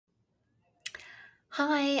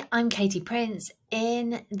Hi, I'm Katie Prince.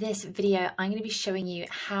 In this video, I'm going to be showing you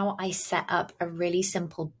how I set up a really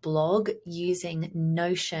simple blog using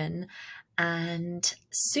Notion and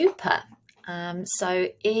Super. So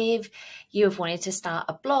if you have wanted to start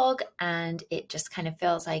a blog and it just kind of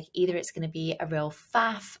feels like either it's going to be a real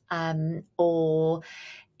faff or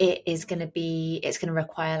it's going to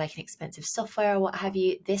require like an expensive software or what have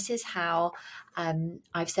you. This is how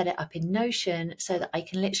I've set it up in Notion so that I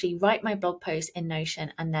can literally write my blog posts in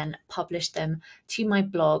Notion and then publish them to my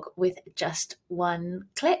blog with just one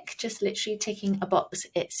click, just literally ticking a box.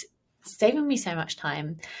 It's saving me so much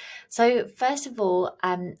time. So first of all,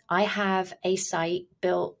 I have a site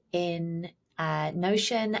built in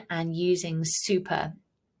Notion and using Super.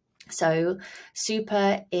 So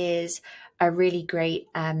Super is a really great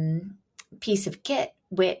piece of kit,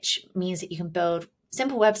 which means that you can build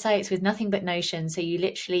simple websites with nothing but Notion. So you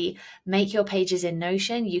literally make your pages in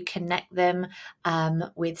Notion, you connect them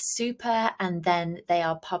with Super, and then they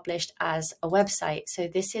are published as a website. So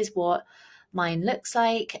this is what mine looks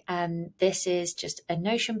like. This is just a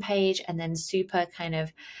Notion page, and then Super kind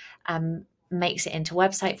of makes it into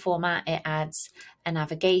website format. It adds a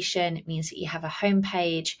navigation. It means that you have a home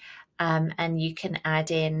page, and you can add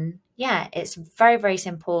in, it's very, very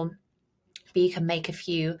simple, but you can make a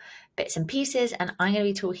few bits and pieces. And I'm going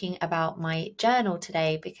to be talking about my journal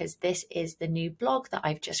today because this is the new blog that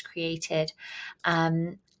I've just created.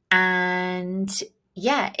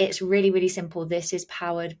 It's really, really simple. This is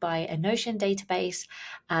powered by a Notion database.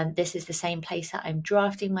 This is the same place that I'm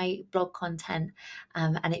drafting my blog content.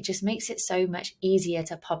 And it just makes it so much easier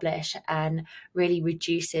to publish and really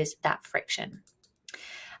reduces that friction.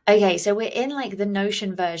 Okay, so we're in like the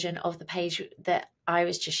Notion version of the page that I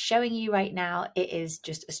was just showing you right now. It is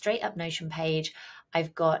just a straight up Notion page.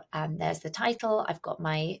 I've got, there's the title, I've got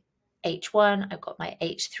my H1, I've got my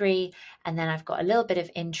H3, and then I've got a little bit of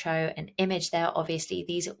intro and image there. Obviously,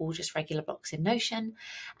 these are all just regular blocks in Notion.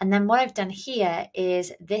 And then what I've done here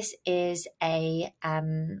is this is a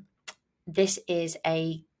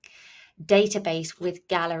database with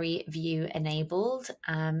gallery view enabled.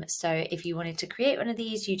 So if you wanted to create one of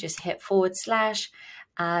these, you just hit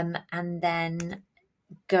 / and then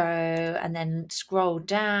go and then scroll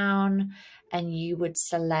down, and you would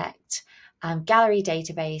select gallery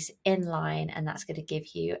database inline, and that's going to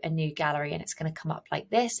give you a new gallery, and it's going to come up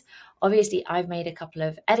like this. Obviously, I've made a couple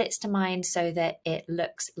of edits to mine so that it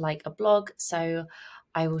looks like a blog. So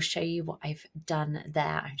I will show you what I've done there.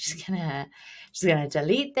 I'm just gonna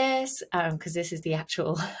delete this because this is the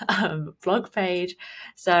actual blog page.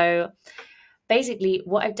 So basically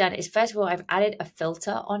what I've done is, first of all, I've added a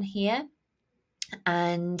filter on here,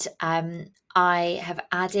 and I have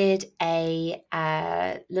added a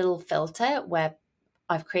little filter where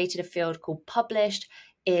I've created a field called published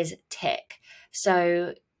is tick.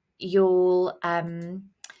 So you'll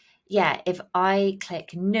if I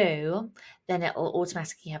click new, then it will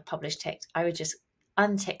automatically have published ticked. I would just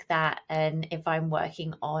untick that, and if I'm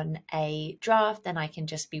working on a draft, then I can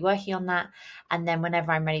just be working on that. And then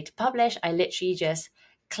whenever I'm ready to publish, I literally just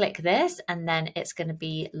click this, and then it's going to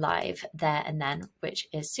be live there and then, which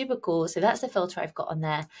is super cool. So that's the filter I've got on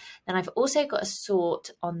there. Then I've also got a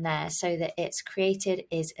sort on there so that it's created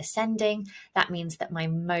is ascending. That means that my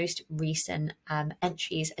most recent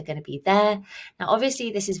entries are going to be there. Now,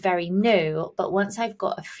 obviously this is very new, but once I've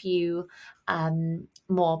got a few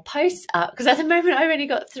more posts up, because at the moment I've only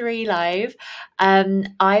got 3 live,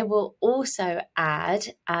 I will also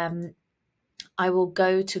add, I will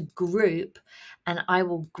go to group, and I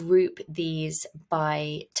will group these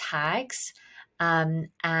by tags,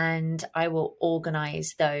 and I will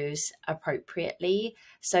organize those appropriately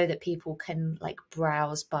so that people can like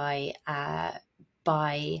browse by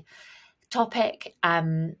topic.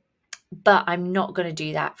 But I'm not going to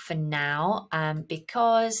do that for now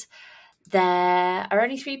because there are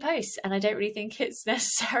only 3 posts and I don't really think it's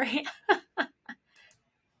necessary.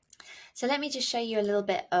 So let me just show you a little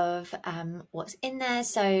bit of what's in there.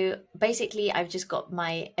 So basically I've just got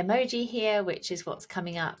my emoji here, which is what's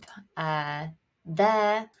coming up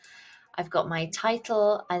there. I've got my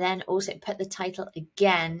title. I then also put the title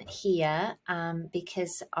again here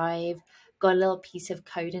because I've got a little piece of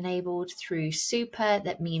code enabled through Super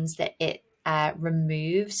that means that it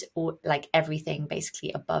removes or like everything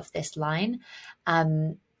basically above this line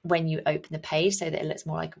when you open the page, so that it looks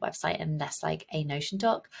more like a website and less like a Notion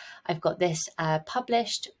doc. I've got this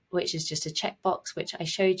published, which is just a checkbox, which I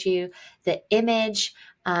showed you, the image,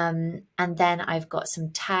 and then I've got some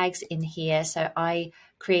tags in here. So I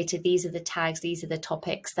created, these are the tags, these are the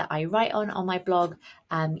topics that I write on my blog.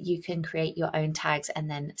 You can create your own tags and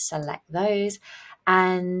then select those.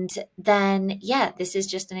 And then, yeah, this is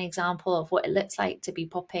just an example of what it looks like to be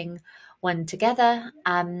popping one together.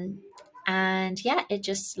 And yeah, it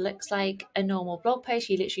just looks like a normal blog post.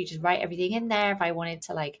 You literally just write everything in there. If I wanted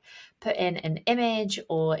to like put in an image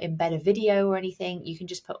or embed a video or anything, you can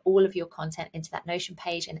just put all of your content into that Notion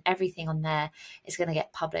page, and everything on there is going to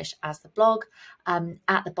get published as the blog.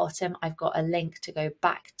 At the bottom, I've got a link to go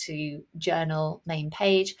back to Journal main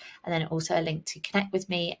page, and then also a link to connect with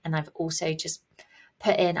me. And I've also just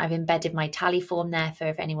I've embedded my tally form there for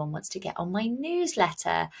if anyone wants to get on my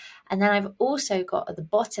newsletter. And then I've also got at the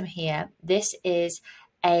bottom here, this is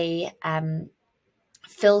a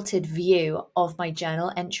filtered view of my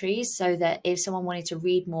journal entries, so that if someone wanted to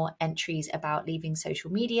read more entries about leaving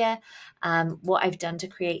social media, what I've done to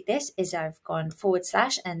create this is I've gone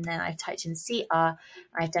 / and then I've typed in CR.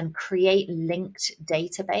 I've done create linked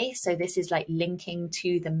database. So this is like linking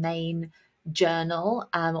to the main journal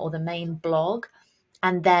or the main blog.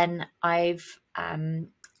 And then I've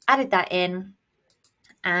added that in,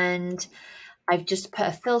 and I've just put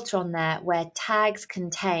a filter on there where tags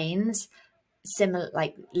contains similar,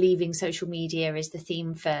 like leaving social media is the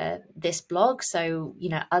theme for this blog. So, you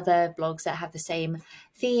know, other blogs that have the same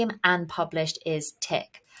theme and published is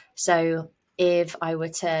tick. So if I were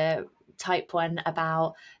to type one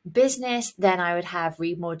about business, then I would have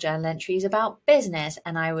read more journal entries about business,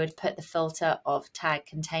 and I would put the filter of tag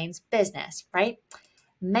contains business, right?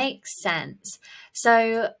 Makes sense.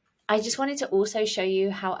 So I just wanted to also show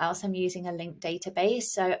you how else I'm using a linked database.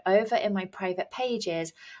 So over in my private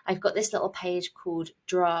pages, I've got this little page called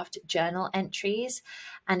draft journal entries.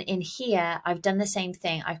 And in here, I've done the same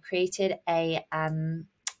thing. I've created I've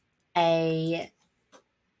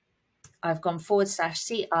gone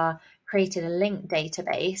 /CR, created a linked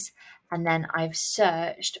database, and then I've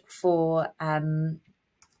searched for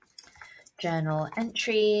journal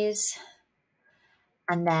entries.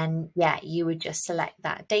 And then, yeah, you would just select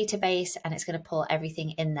that database and it's going to pull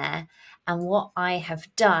everything in there. And what I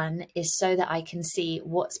have done is so that I can see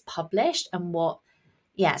what's published and what,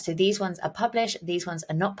 yeah, so these ones are published, these ones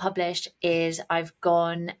are not published, is I've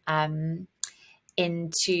gone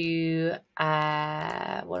into, what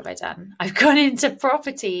have I done? I've gone into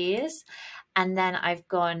properties, and then I've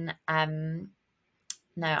gone,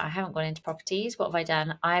 no, I haven't gone into properties. What have I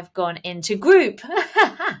done? I've gone into group.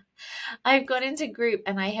 I've gone into group,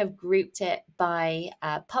 and I have grouped it by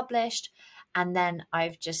published. And then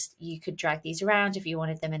you could drag these around if you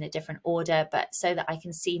wanted them in a different order, but so that I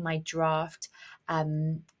can see my draft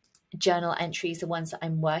journal entries, the ones that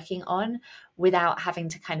I'm working on, without having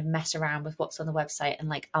to kind of mess around with what's on the website and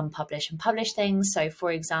like unpublish and publish things. So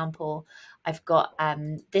for example, I've got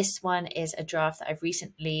this one is a draft that I've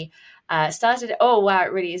recently started. Oh wow,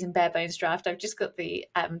 it really is in bare bones draft. I've just got the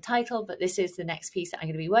title, but this is the next piece that I'm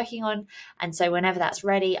going to be working on. And so whenever that's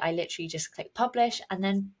ready, I literally just click publish, and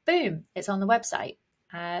then boom, it's on the website.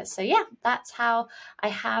 So yeah, that's how I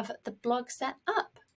have the blog set up.